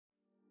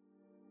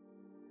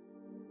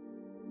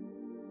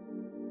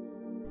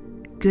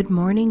Good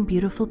morning,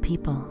 beautiful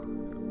people.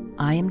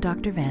 I am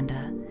Dr.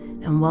 Vanda,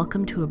 and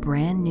welcome to a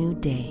brand new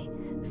day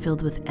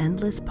filled with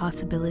endless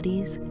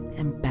possibilities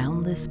and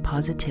boundless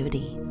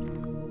positivity.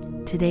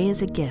 Today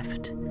is a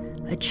gift,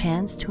 a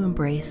chance to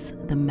embrace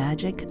the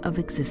magic of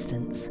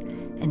existence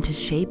and to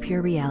shape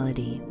your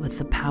reality with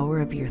the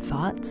power of your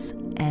thoughts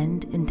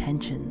and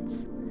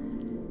intentions.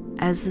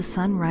 As the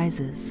sun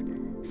rises,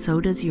 so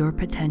does your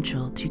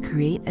potential to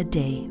create a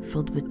day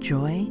filled with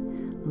joy,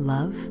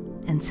 love,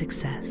 and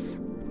success.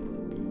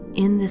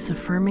 In this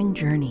affirming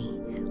journey,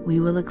 we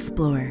will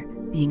explore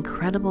the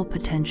incredible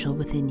potential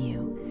within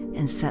you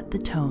and set the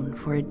tone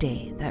for a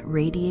day that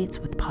radiates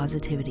with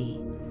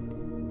positivity.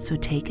 So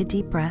take a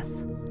deep breath,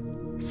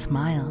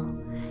 smile,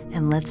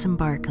 and let's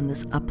embark on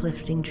this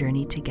uplifting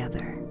journey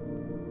together.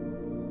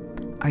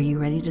 Are you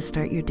ready to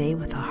start your day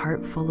with a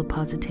heart full of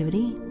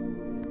positivity?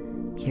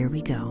 Here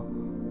we go.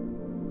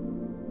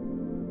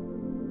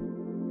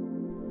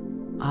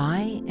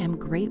 I am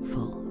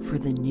grateful for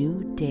the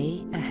new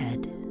day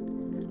ahead.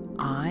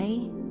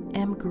 I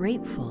am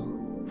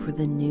grateful for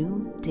the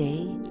new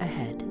day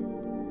ahead.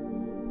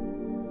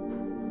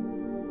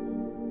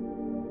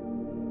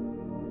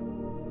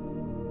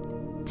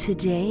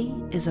 Today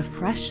is a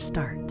fresh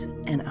start,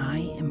 and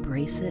I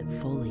embrace it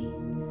fully.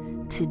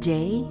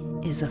 Today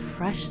is a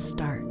fresh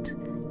start,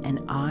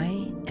 and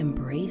I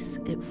embrace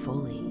it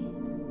fully.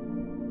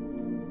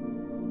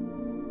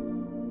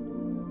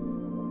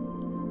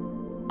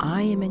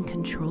 I am in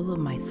control of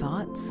my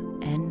thoughts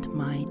and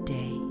my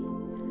day.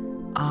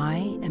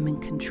 I am in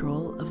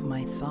control of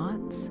my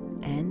thoughts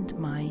and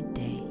my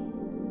day.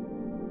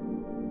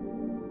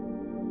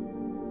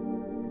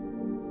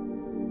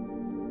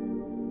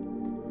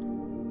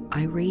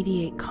 I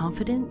radiate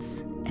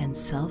confidence and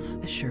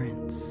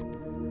self-assurance.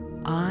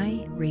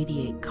 I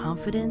radiate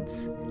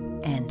confidence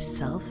and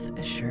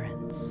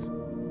self-assurance.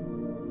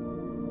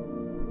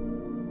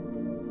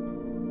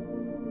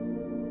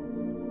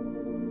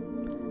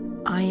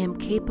 I am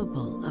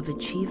capable of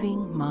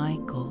achieving my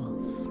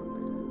goals.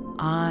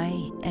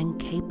 I am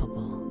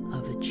capable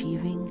of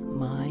achieving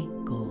my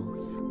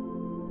goals.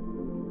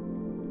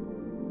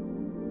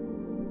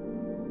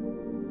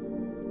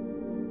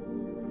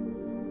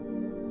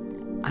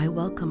 I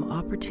welcome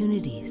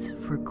opportunities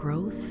for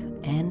growth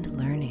and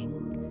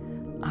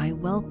learning. I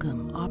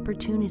welcome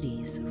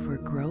opportunities for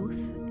growth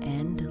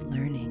and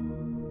learning.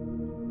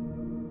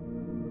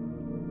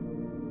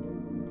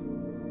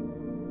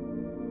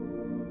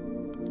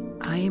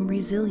 I am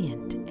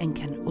resilient and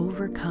can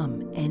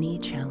overcome any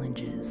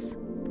challenges.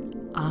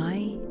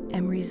 I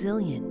am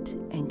resilient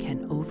and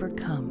can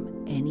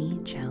overcome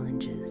any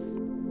challenges.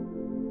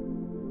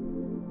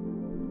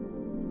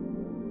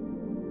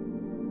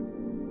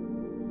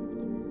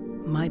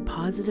 My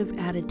positive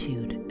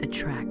attitude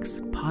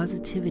attracts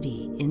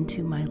positivity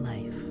into my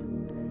life.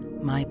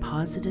 My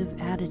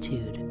positive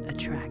attitude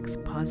attracts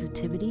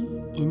positivity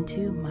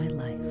into my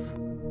life.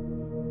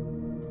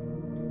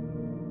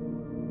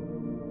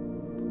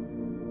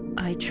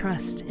 I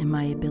trust in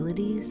my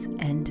abilities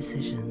and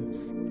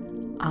decisions.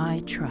 I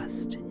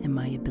trust in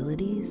my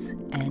abilities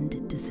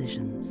and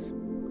decisions.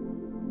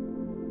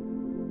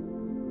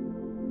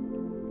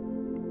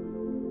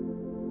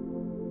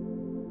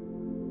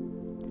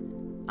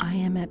 I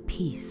am at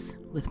peace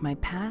with my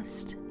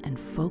past and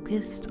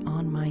focused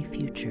on my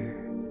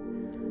future.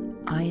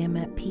 I am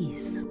at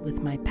peace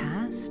with my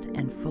past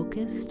and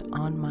focused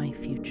on my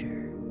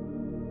future.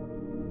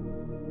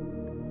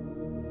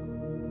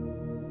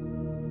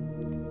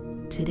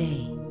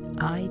 Today,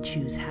 I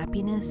choose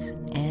happiness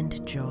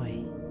and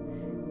joy.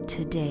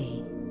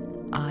 Today,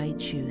 I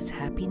choose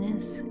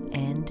happiness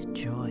and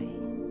joy.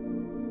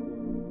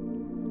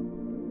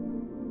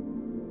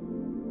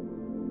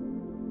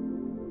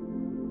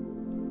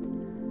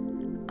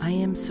 I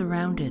am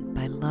surrounded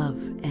by love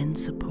and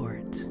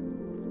support.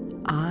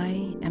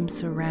 I am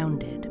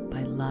surrounded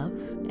by love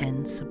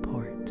and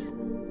support.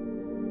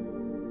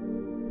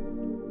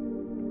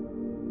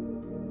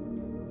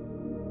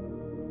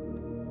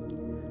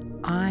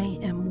 I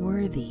am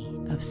worthy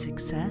of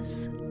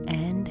success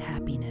and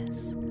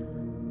happiness.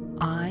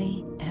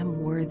 I am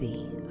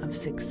worthy of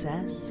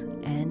success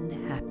and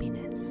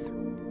happiness.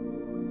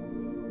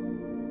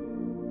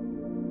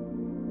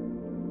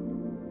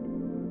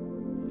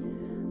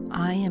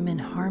 I am in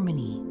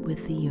harmony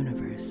with the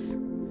universe.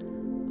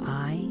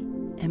 I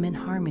am in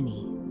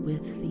harmony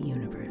with the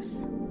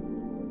universe.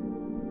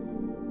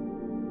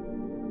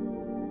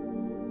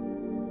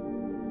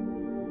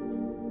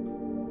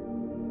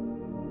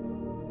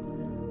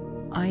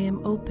 I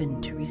am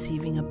open to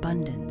receiving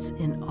abundance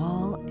in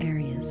all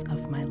areas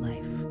of my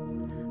life.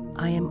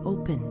 I am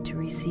open to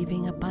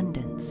receiving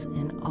abundance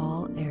in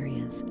all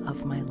areas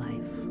of my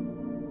life.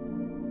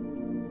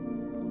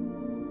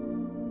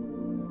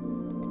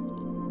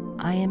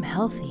 I am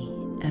healthy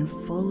and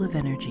full of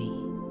energy.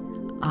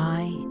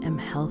 I am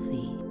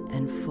healthy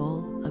and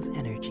full of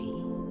energy.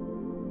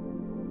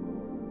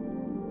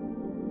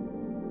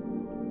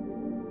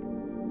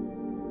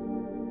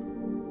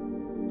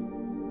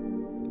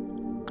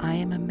 I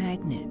am a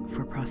magnet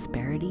for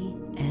prosperity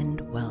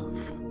and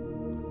wealth.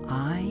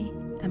 I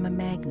am a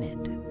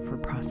magnet for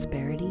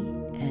prosperity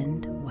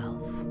and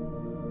wealth.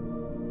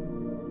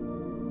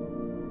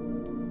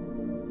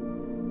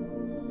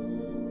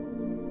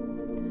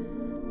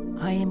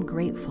 I am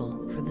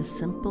grateful for the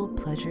simple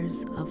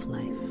pleasures of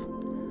life.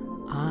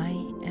 I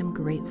am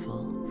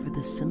grateful for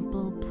the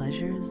simple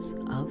pleasures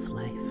of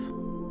life.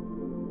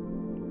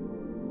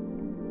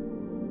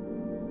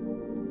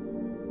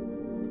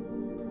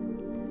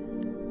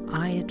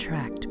 I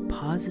attract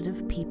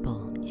positive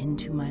people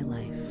into my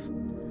life.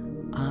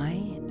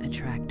 I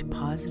attract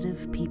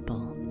positive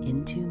people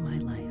into my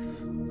life.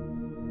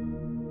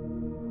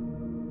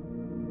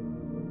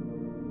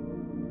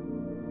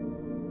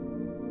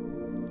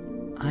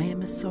 I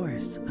am a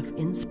source of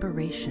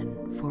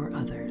inspiration for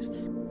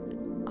others.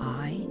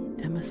 I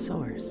am a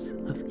source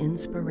of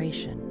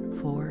inspiration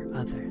for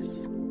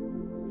others.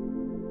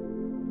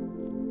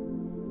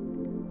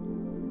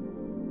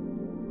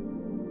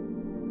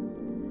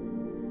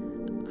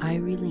 I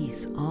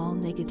release all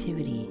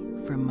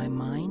negativity from my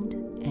mind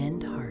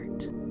and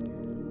heart.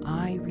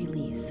 I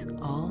release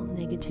all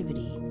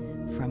negativity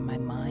from my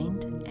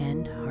mind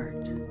and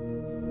heart.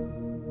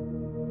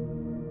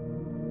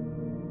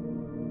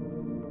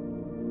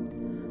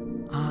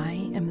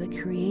 I am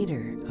the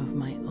creator of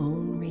my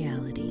own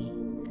reality.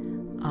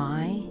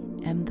 I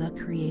am the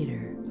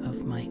creator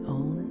of my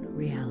own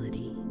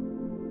reality.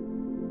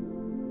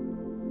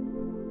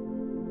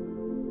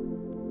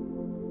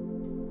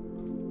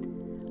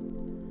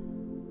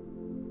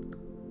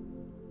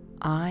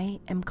 I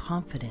am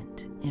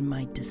confident in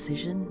my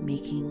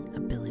decision-making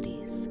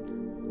abilities.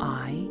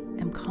 I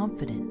am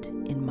confident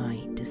in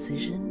my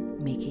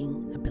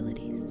decision-making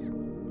abilities.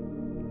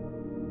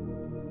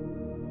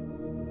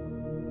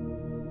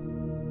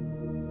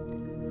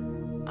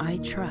 I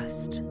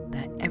trust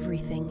that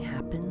everything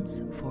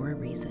happens for a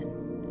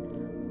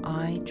reason.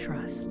 I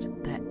trust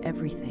that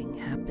everything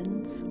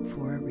happens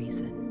for a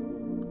reason.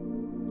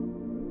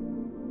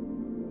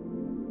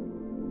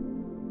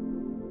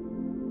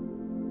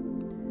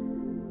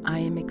 I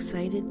am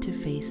excited to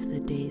face the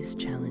day's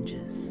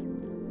challenges.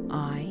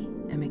 I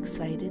am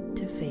excited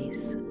to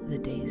face the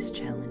day's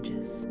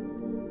challenges.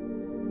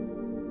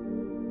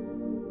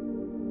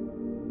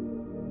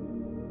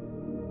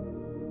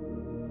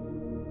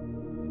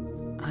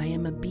 I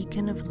am a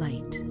beacon of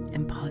light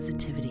and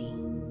positivity.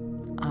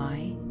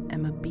 I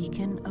am a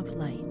beacon of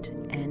light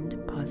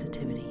and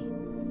positivity.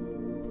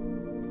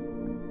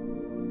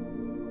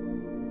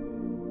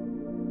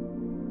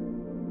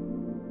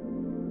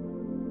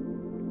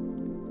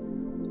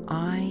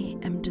 I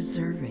am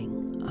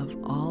deserving of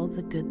all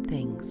the good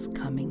things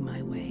coming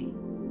my way.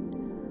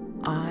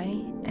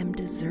 I am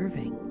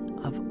deserving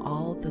of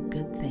all the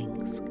good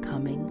things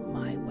coming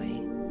my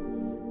way.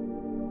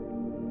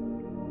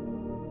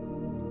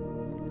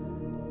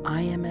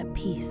 I am at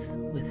peace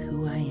with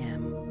who I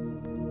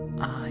am.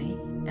 I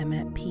am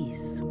at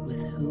peace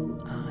with who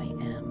I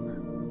am.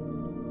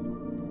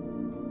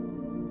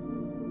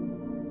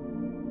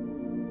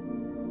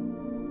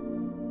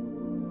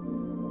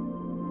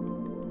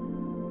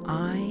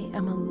 I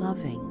am a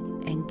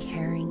loving and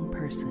caring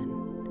person.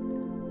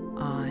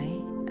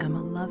 I am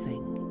a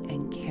loving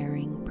and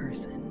caring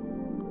person.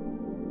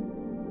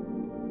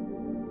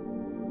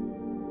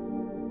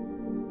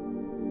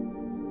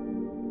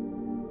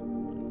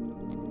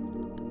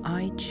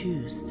 I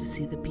choose to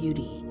see the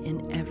beauty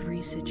in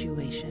every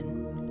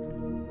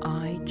situation.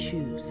 I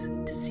choose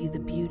to see the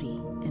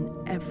beauty in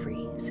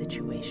every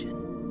situation.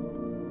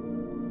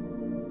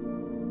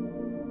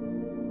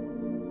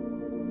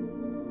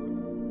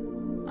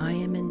 I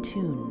am in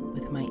tune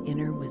with my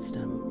inner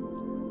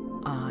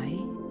wisdom. I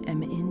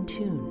am in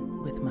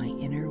tune with my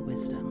inner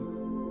wisdom.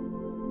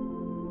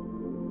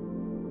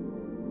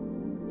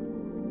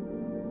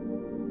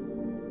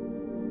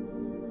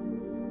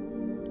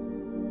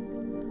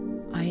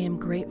 I am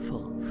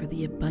grateful for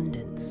the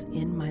abundance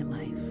in my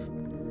life.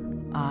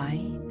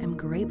 I am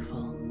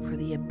grateful for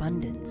the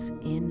abundance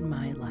in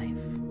my life.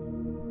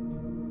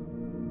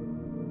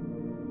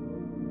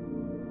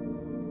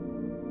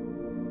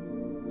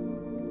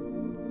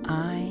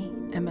 I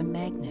am a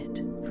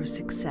magnet for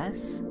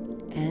success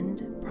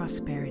and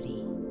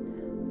prosperity.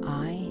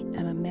 I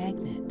am a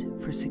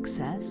magnet for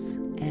success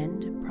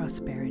and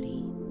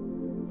prosperity.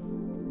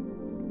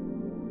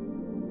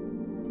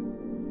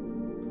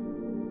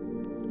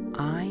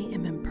 I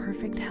am in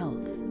perfect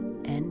health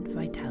and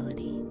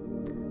vitality.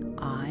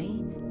 I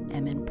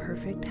am in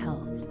perfect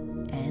health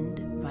and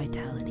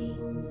vitality.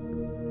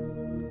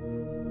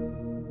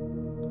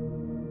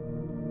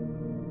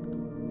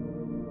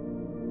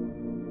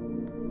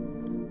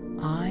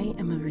 I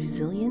am a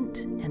resilient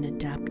and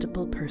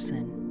adaptable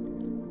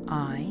person.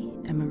 I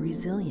am a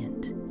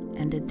resilient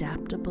and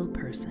adaptable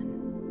person.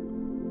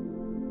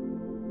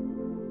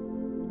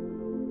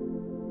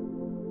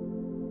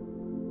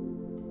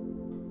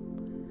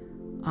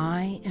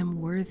 I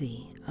am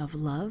worthy of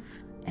love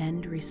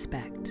and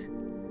respect.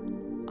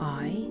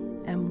 I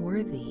am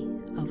worthy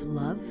of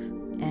love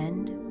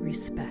and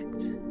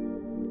respect.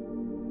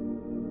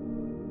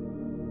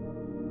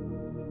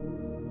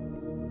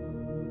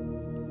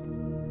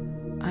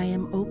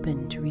 am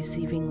open to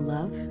receiving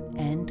love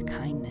and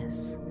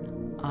kindness.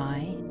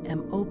 I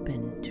am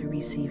open to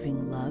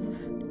receiving love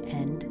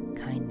and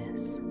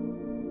kindness.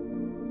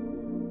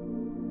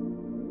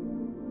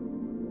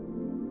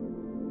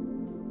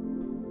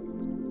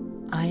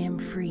 I am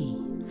free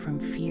from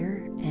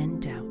fear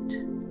and doubt.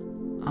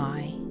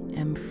 I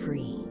am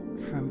free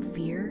from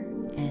fear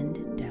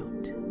and doubt.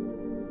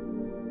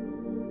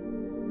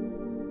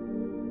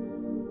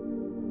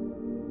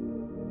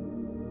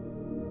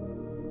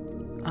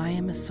 I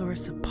am a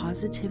source of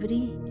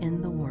positivity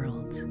in the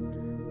world.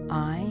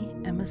 I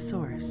am a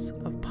source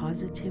of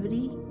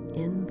positivity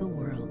in the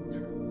world.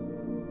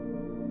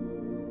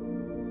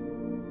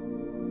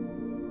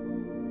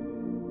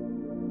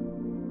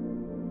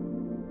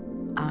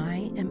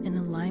 I am in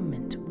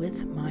alignment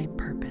with my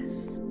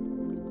purpose.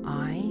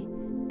 I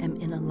am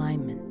in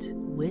alignment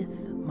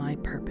with my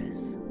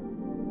purpose.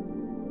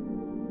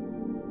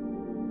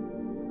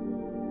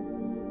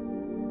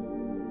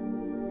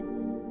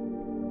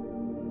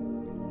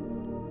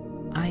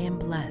 I am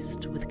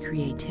blessed with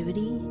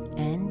creativity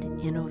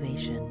and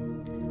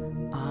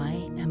innovation. I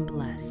am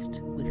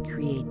blessed with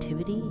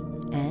creativity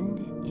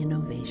and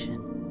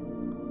innovation.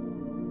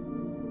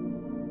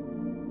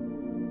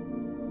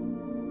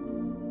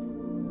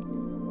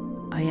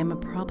 I am a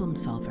problem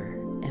solver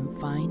and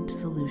find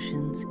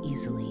solutions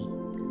easily.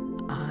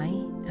 I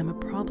am a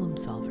problem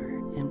solver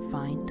and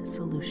find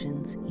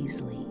solutions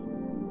easily.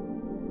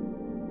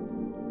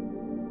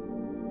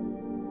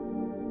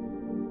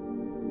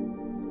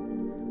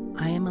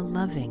 I am a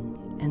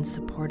loving and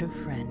supportive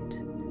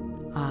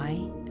friend. I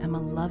am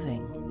a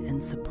loving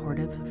and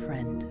supportive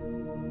friend.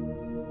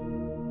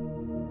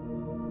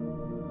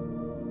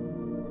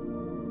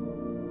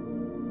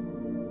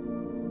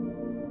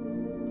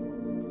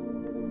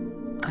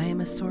 I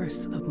am a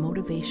source of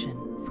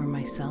motivation for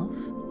myself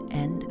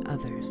and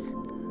others.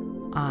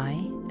 I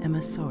am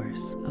a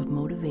source of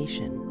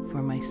motivation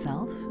for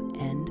myself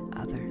and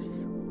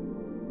others.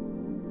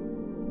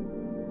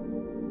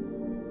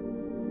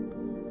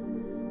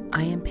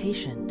 I am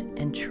patient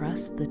and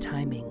trust the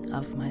timing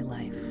of my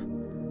life.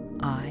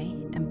 I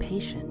am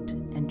patient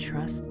and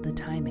trust the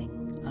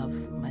timing of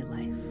my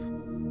life.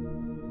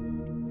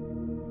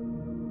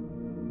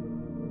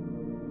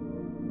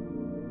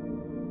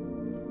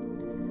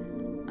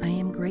 I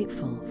am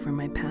grateful for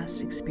my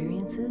past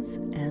experiences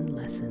and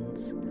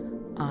lessons.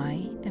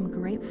 I am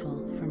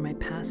grateful for my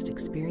past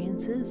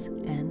experiences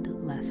and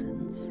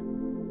lessons.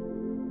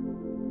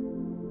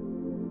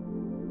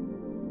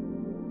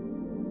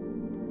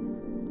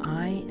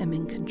 I am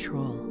in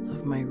control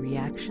of my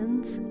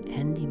reactions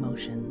and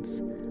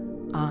emotions.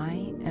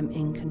 I am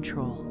in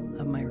control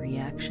of my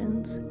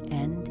reactions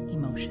and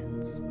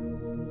emotions.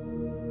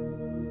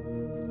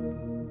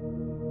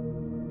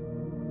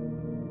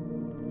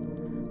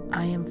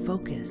 I am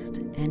focused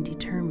and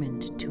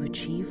determined to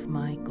achieve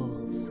my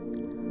goals.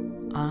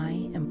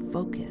 I am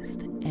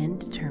focused and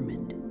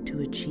determined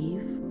to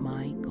achieve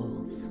my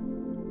goals.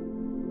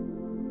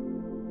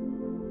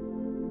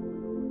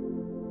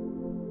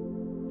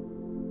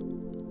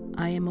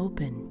 I am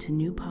open to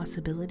new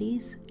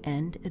possibilities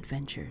and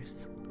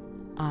adventures.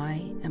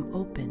 I am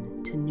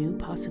open to new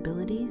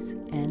possibilities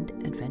and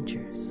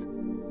adventures.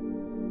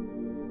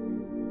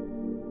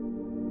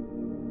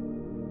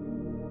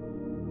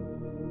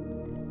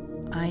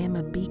 I am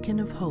a beacon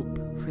of hope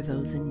for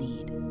those in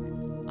need.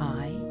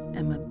 I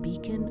am a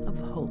beacon of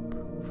hope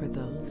for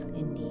those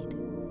in need.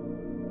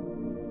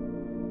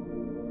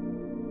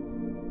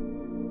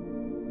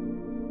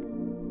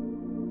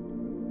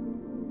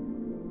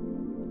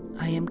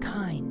 I am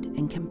kind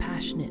and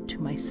compassionate to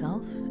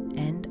myself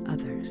and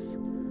others.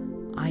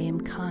 I am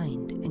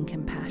kind and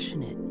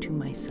compassionate to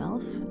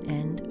myself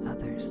and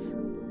others.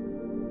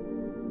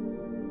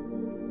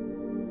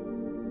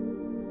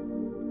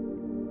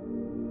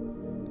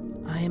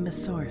 I am a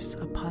source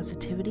of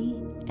positivity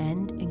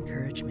and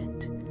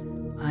encouragement.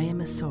 I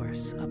am a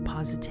source of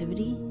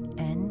positivity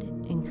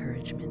and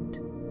encouragement.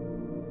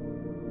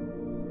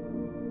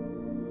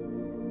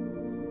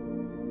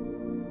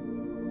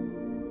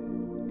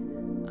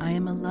 I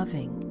am a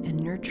loving and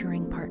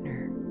nurturing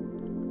partner.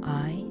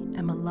 I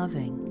am a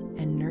loving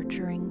and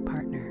nurturing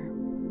partner.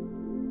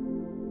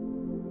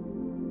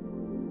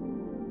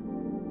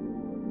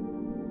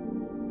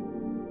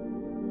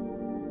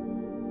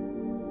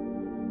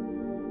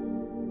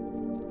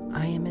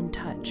 I am in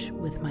touch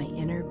with my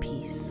inner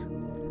peace.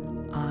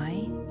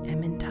 I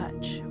am in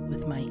touch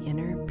with my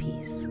inner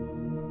peace.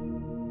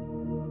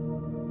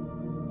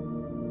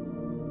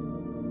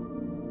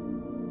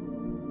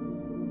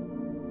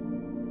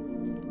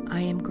 I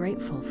am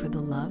grateful for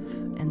the love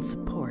and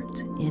support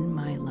in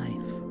my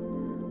life.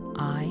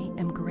 I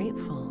am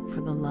grateful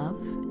for the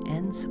love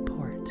and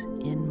support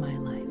in my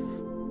life.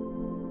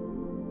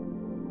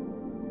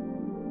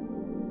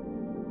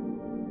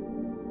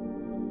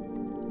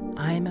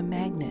 I am a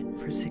magnet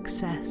for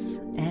success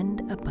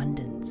and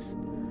abundance.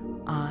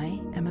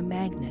 I am a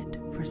magnet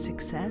for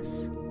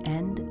success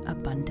and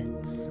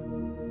abundance.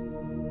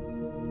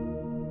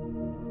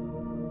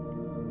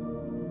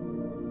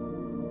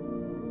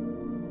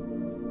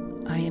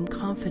 am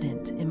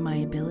confident in my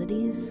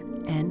abilities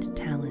and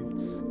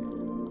talents.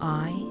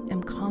 I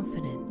am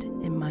confident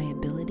in my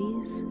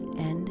abilities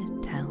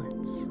and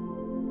talents.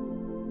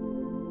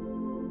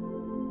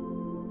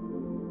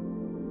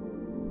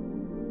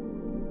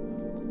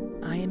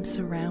 I am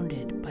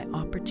surrounded by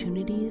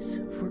opportunities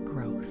for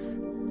growth.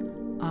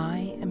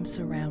 I am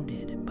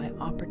surrounded by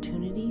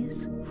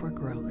opportunities for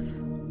growth.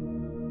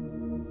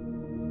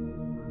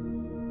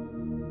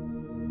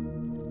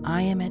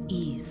 I am at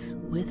ease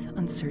with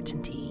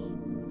uncertainty.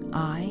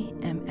 I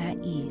am at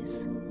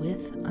ease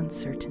with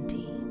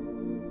uncertainty.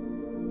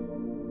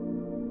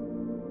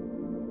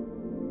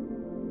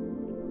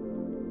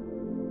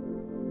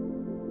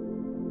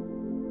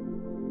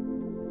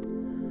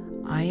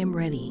 I am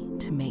ready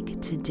to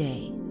make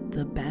today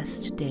the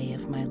best day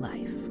of my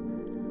life.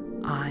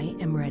 I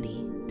am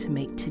ready to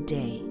make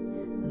today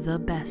the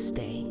best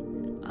day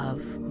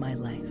of my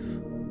life.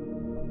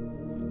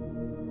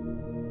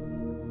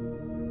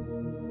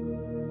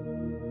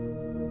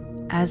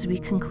 As we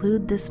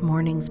conclude this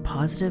morning's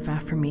positive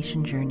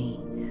affirmation journey,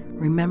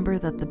 remember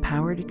that the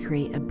power to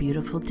create a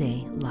beautiful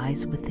day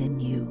lies within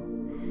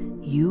you.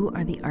 You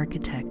are the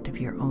architect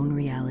of your own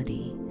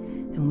reality,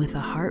 and with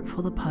a heart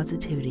full of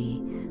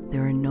positivity,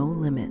 there are no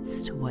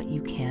limits to what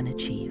you can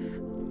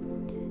achieve.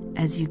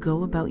 As you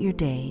go about your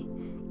day,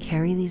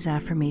 carry these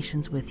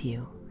affirmations with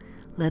you.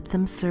 Let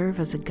them serve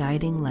as a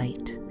guiding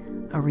light,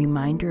 a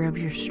reminder of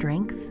your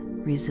strength,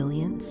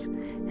 resilience,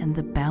 and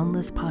the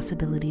boundless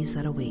possibilities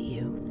that await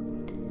you.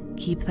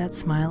 Keep that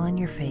smile on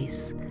your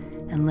face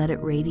and let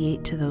it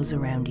radiate to those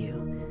around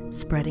you,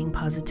 spreading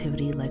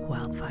positivity like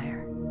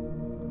wildfire.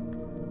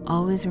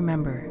 Always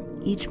remember,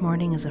 each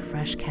morning is a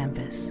fresh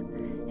canvas,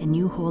 and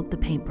you hold the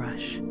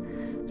paintbrush.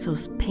 So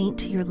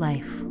paint your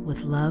life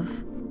with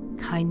love,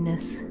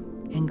 kindness,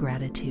 and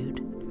gratitude.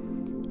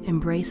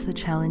 Embrace the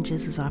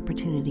challenges as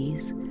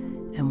opportunities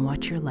and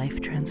watch your life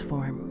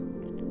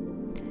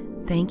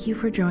transform. Thank you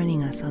for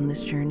joining us on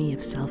this journey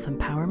of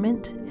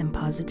self-empowerment and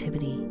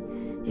positivity.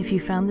 If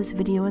you found this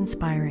video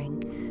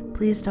inspiring,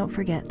 please don't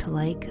forget to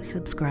like,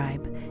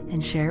 subscribe,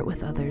 and share it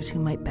with others who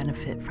might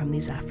benefit from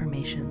these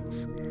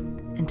affirmations.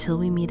 Until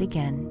we meet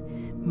again,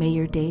 may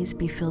your days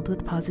be filled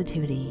with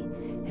positivity,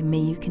 and may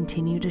you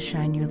continue to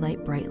shine your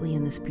light brightly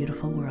in this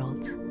beautiful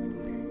world.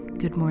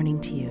 Good morning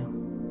to you,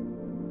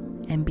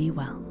 and be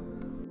well.